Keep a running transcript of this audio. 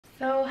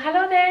So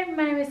hello there,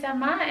 my name is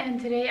Emma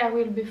and today I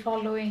will be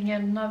following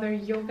another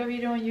yoga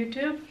video on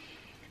YouTube.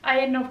 I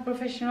am not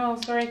professional,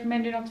 so I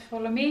recommend you not to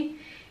follow me.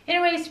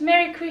 Anyways,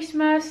 Merry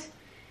Christmas.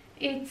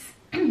 It's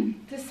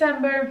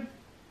December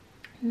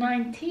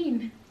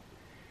 19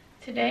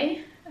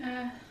 today.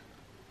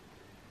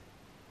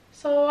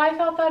 So I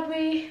thought that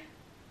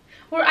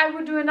I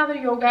would do another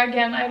yoga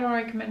again. I don't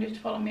recommend you to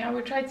follow me. I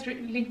will try to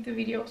link the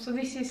video. So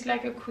this is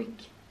like a quick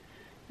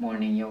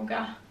morning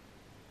yoga.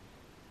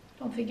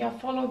 Don't think I've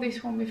followed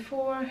this one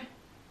before.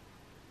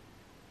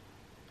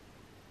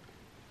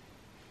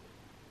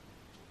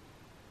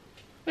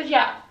 But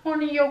yeah,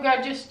 morning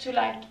yoga just to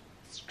like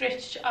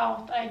stretch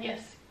out, I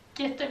guess.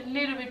 Get a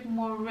little bit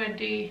more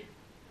ready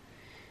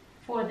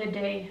for the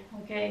day,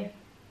 okay?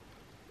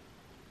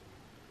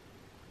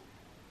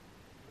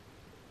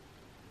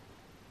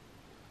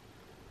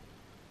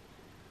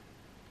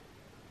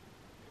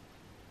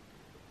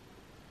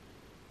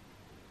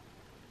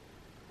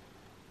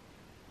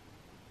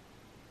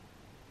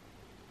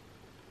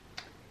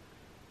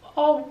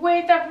 Oh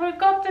wait, I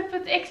forgot to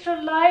put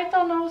extra light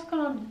on. I was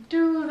gonna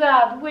do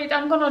that. Wait,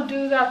 I'm gonna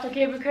do that,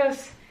 okay?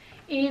 Because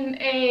in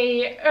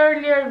a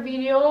earlier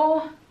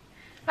video,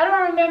 I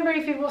don't remember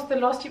if it was the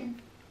last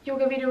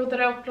yoga video that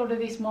I uploaded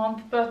this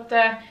month, but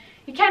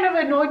it kind of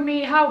annoyed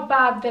me how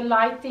bad the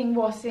lighting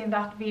was in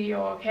that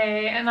video,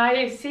 okay? And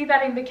I see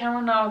that in the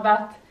camera now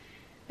that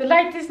the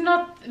light is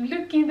not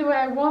looking the way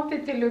I want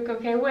it to look,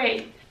 okay?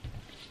 Wait.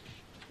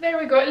 There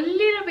we go, a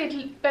little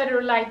bit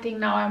better lighting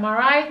now, am I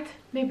right?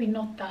 Maybe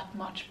not that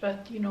much,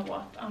 but you know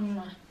what,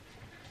 I'm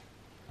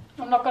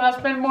not gonna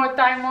spend more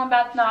time on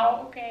that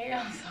now, okay?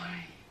 I'm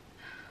sorry.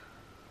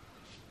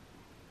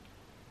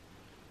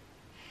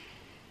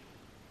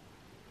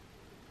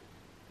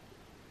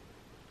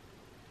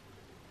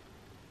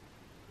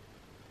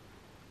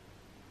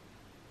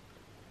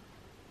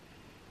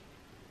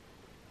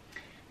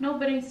 No,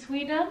 but in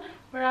Sweden,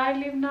 where I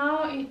live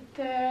now,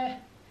 it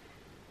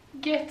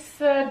gets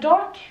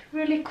dark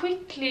really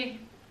quickly,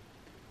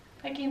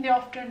 like in the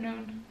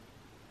afternoon.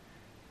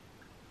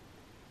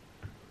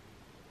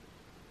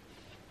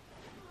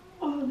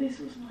 Oh, this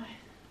was nice.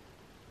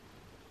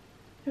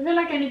 I feel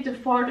like I need to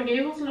fart again.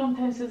 It was a long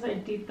time since I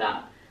did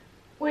that.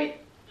 Wait.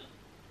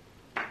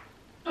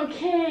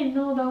 Okay,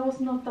 no, that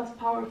was not as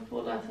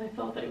powerful as I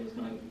thought that it was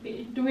gonna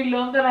be. Do we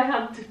love that I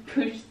had to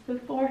push the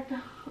fart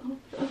out?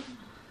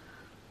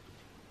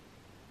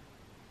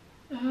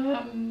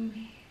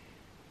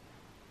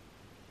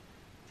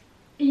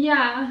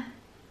 Yeah.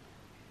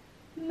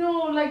 No,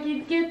 like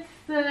it gets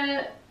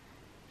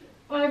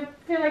I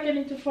feel like I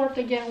need to fart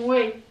again.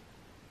 Wait.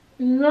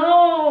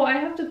 No, I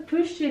have to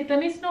push it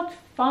and it's not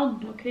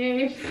fun,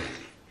 okay?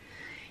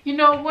 You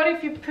know, what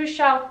if you push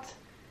out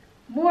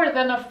more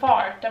than a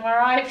fart, am I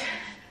right?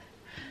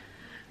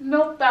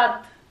 Not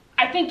that,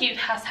 I think it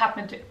has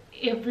happened to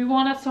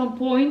everyone at some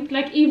point,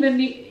 like even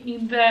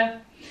in the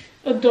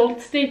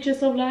adult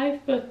stages of life,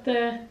 but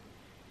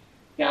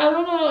yeah, I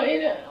don't know,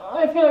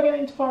 I feel like I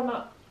need to fart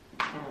now.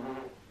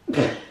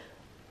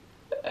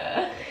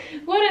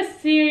 What a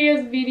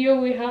serious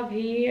video we have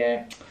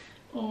here.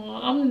 Oh,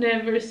 I'm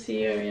never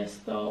serious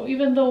though.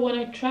 Even though when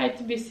I try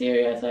to be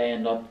serious, I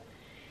end up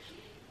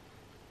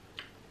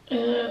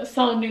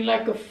sounding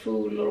like a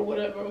fool or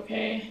whatever,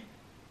 okay?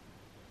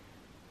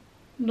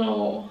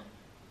 No.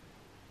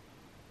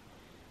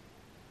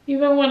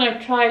 Even when I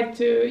try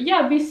to,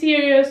 yeah, be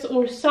serious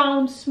or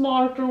sound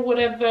smart or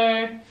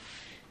whatever,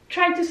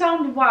 try to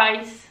sound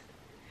wise,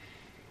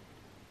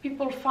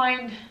 people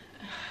find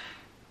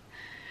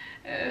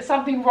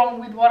something wrong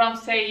with what I'm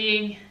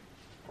saying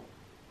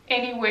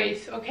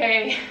anyways,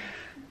 okay?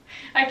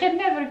 I can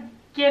never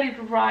get it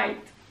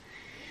right.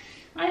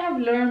 I have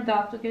learned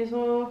that, okay?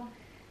 So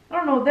I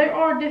don't know, there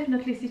are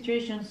definitely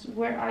situations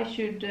where I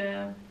should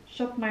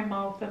shut my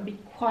mouth and be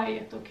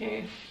quiet,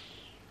 okay?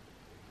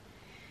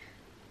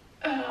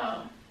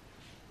 But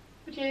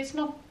yeah, it's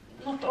not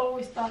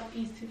always that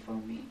easy for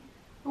me.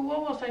 But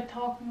what was I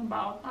talking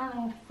about? I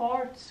don't know,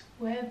 farts,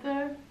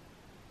 weather.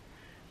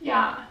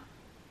 Yeah.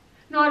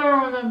 No, I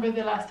don't remember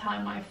the last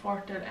time I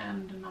farted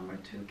and the number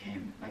 2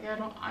 came. Like I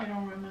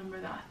don't remember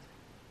that.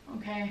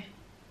 Okay?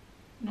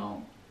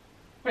 No.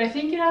 But I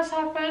think it has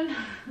happened.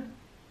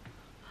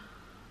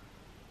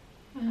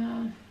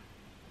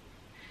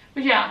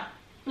 But yeah,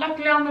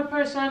 luckily I'm a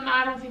person,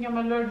 I don't think I'm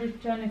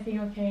allergic to anything,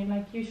 okay?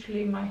 Like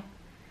usually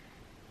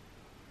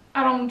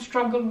I don't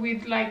struggle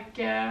with like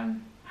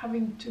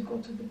having to go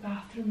to the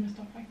bathroom and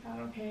stuff like that,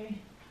 okay?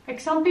 Like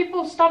some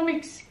people's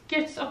stomachs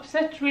gets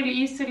upset really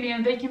easily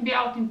and they can be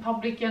out in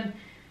public and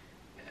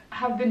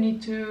have the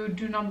need to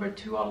do number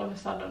 2 all of a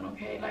sudden,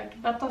 okay?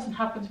 Like that doesn't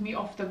happen to me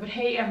often. But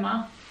hey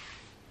Emma,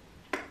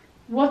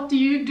 what do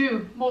you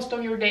do most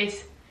of your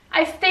days?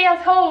 I stay at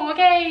home,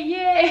 okay?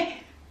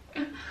 Yay!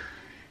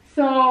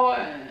 So,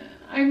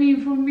 I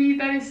mean, for me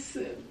that is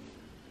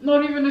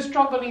not even a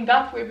struggle in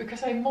that way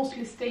because I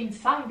mostly stay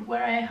inside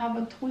where I have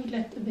a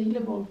toilet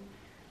available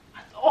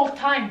at all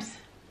times.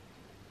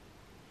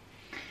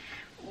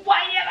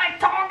 Why am I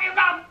talking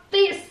about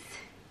this?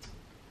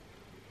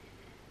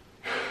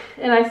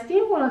 And I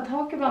still want to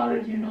talk about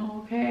it, you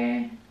know,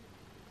 okay?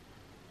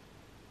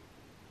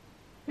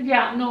 But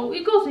yeah, no,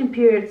 it goes in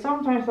periods.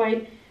 Sometimes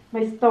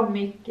my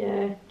stomach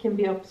can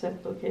be upset,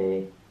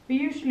 okay? But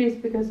usually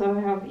it's because I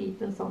have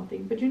eaten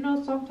something. But you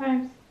know,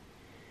 sometimes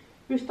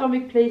your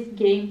stomach plays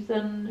games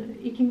and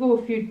it can go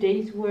a few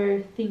days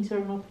where things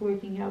are not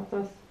working out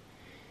as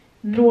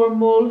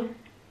normal.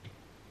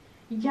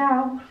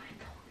 Yeah, what am I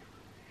talking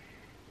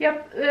about?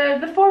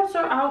 Yep, the farts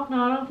are out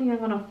now. I don't think I'm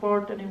gonna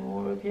fart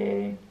anymore,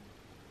 okay?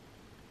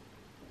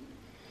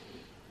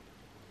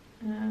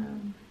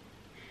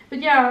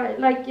 But yeah,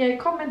 like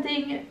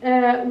commenting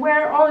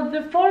where are the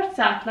farts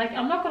at? Like,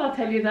 I'm not gonna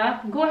tell you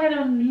that. Go ahead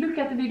and look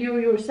at the video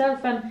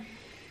yourself and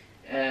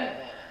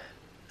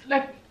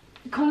like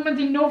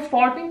commenting no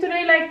farting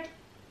today. Like,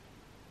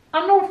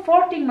 I'm no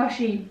farting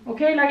machine,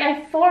 okay? Like,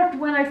 I fart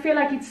when I feel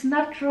like it's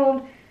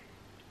natural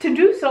to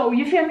do so.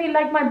 You feel me?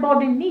 Like, my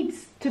body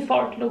needs to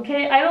fart,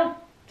 okay? I don't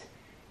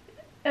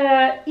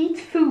eat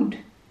food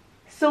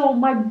so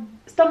my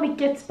stomach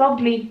gets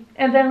bubbly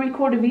and then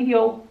record a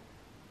video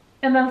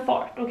and then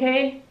fart,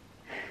 okay?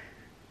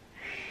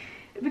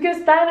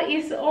 Because that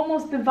is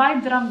almost the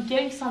vibe that I'm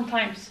getting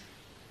sometimes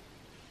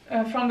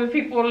from the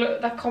people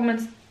that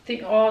comment,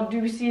 oh, do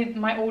you see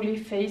my only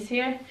face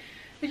here?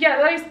 But yeah,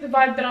 that is the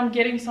vibe that I'm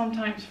getting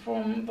sometimes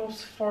from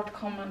those fart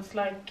comments.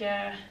 Like,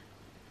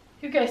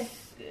 you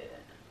guys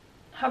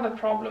have a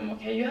problem,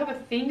 okay? You have a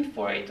thing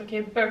for it,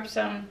 okay? Burps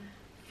and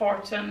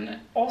farts, and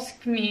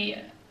ask me,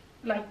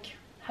 like,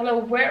 hello,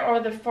 where are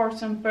the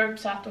farts and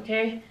burps at,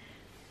 okay?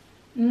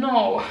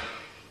 No.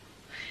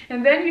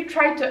 And then you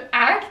try to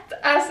act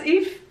as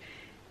if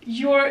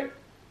you're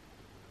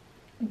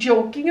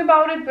joking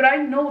about it, but I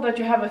know that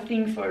you have a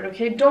thing for it,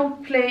 okay?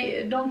 Don't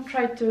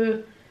try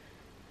to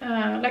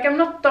like, I'm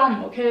not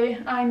dumb, okay?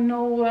 I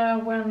know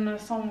when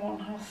someone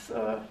has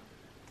a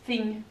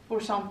thing for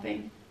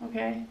something,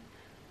 okay?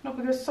 No,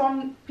 because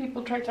some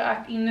people try to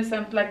act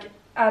innocent, like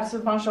adds a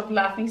bunch of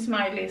laughing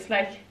smileys,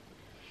 like,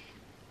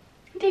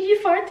 did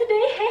you fart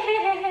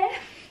today?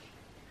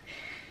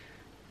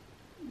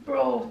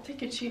 Bro,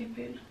 take a chill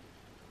pill.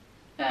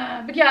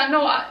 But yeah,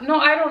 no,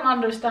 I don't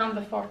understand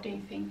the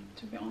farting thing,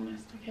 to be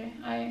honest, okay?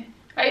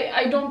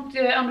 I don't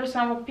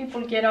understand what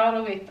people get out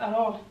of it at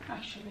all,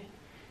 actually.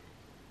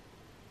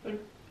 But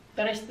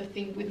that is the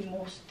thing with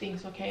most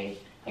things, okay?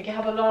 Like, I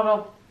have a lot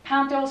of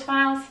Panteos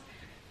fans.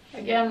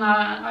 Again,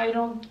 I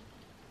don't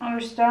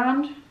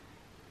understand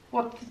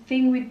what the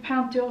thing with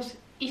Panteos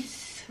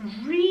is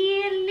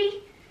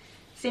really.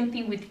 Same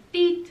thing with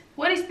feet.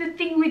 What is the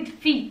thing with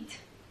feet?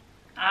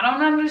 I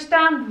don't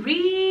understand,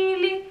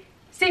 really.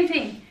 Same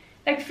thing,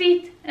 like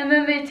feet, and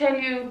then they tell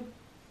you,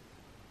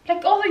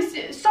 like, all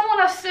these, someone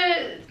has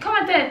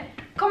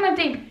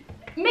commenting,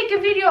 make a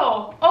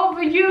video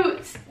of you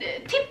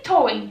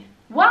tiptoeing.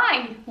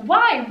 Why?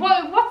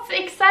 What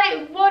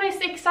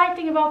is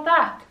exciting about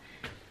that?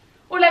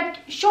 Or like,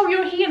 show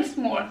your heels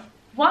more.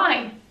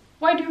 Why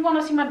do you want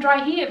to see my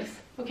dry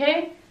heels,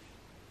 okay?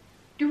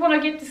 Do you want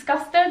to get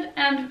disgusted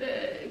and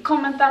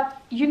comment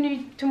that you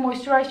need to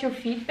moisturize your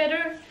feet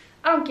better?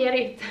 I don't get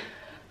it.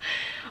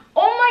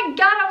 Oh my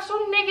god, I'm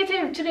so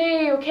negative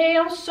today, okay?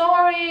 I'm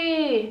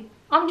sorry.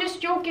 I'm just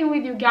joking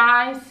with you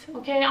guys,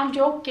 okay? I'm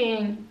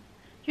joking.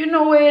 You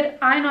know it,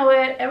 I know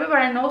it,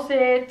 everybody knows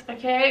it,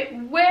 okay?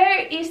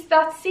 Where is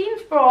that scene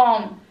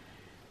from?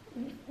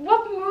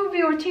 What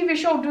movie or TV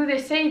show do they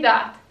say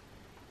that?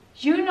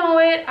 You know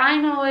it, I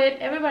know it,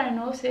 everybody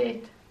knows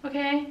it,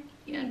 okay?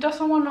 Does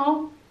someone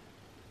know?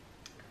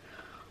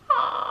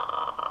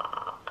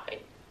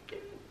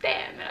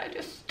 Damn it, I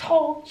just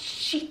talked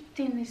shit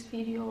in this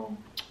video.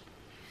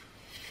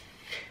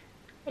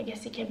 I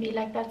guess it can be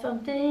like that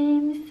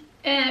sometimes.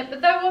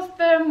 But that was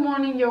the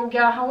morning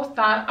yoga. How was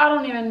that? I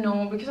don't even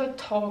know, because I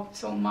talked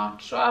so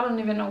much, so I don't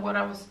even know what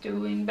I was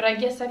doing. But I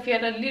guess I feel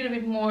a little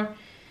bit more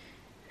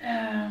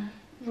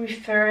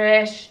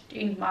refreshed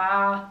in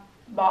my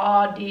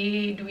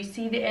body. Do we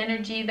see the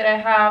energy that I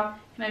have?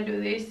 Can I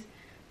do this?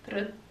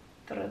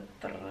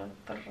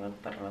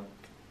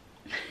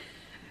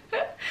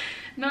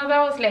 No,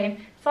 that was lame.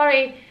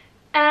 Sorry.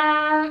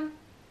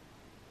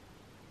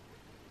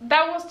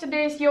 That was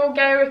today's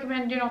yoga. I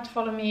recommend you not to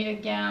follow me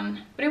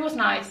again, but it was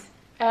nice.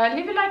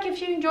 Leave a like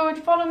if you enjoyed.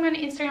 Follow me on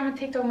Instagram and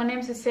TikTok. My name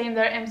is the same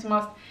there,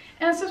 msmust.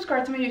 And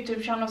subscribe to my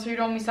YouTube channel so you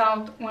don't miss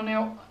out when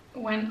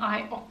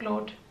I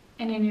upload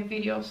any new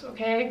videos,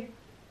 okay?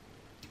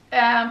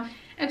 And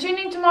tune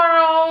in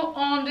tomorrow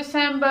on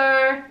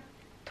December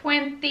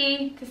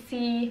 20 to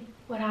see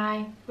what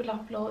I will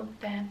upload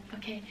then.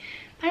 Okay,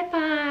 bye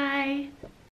bye.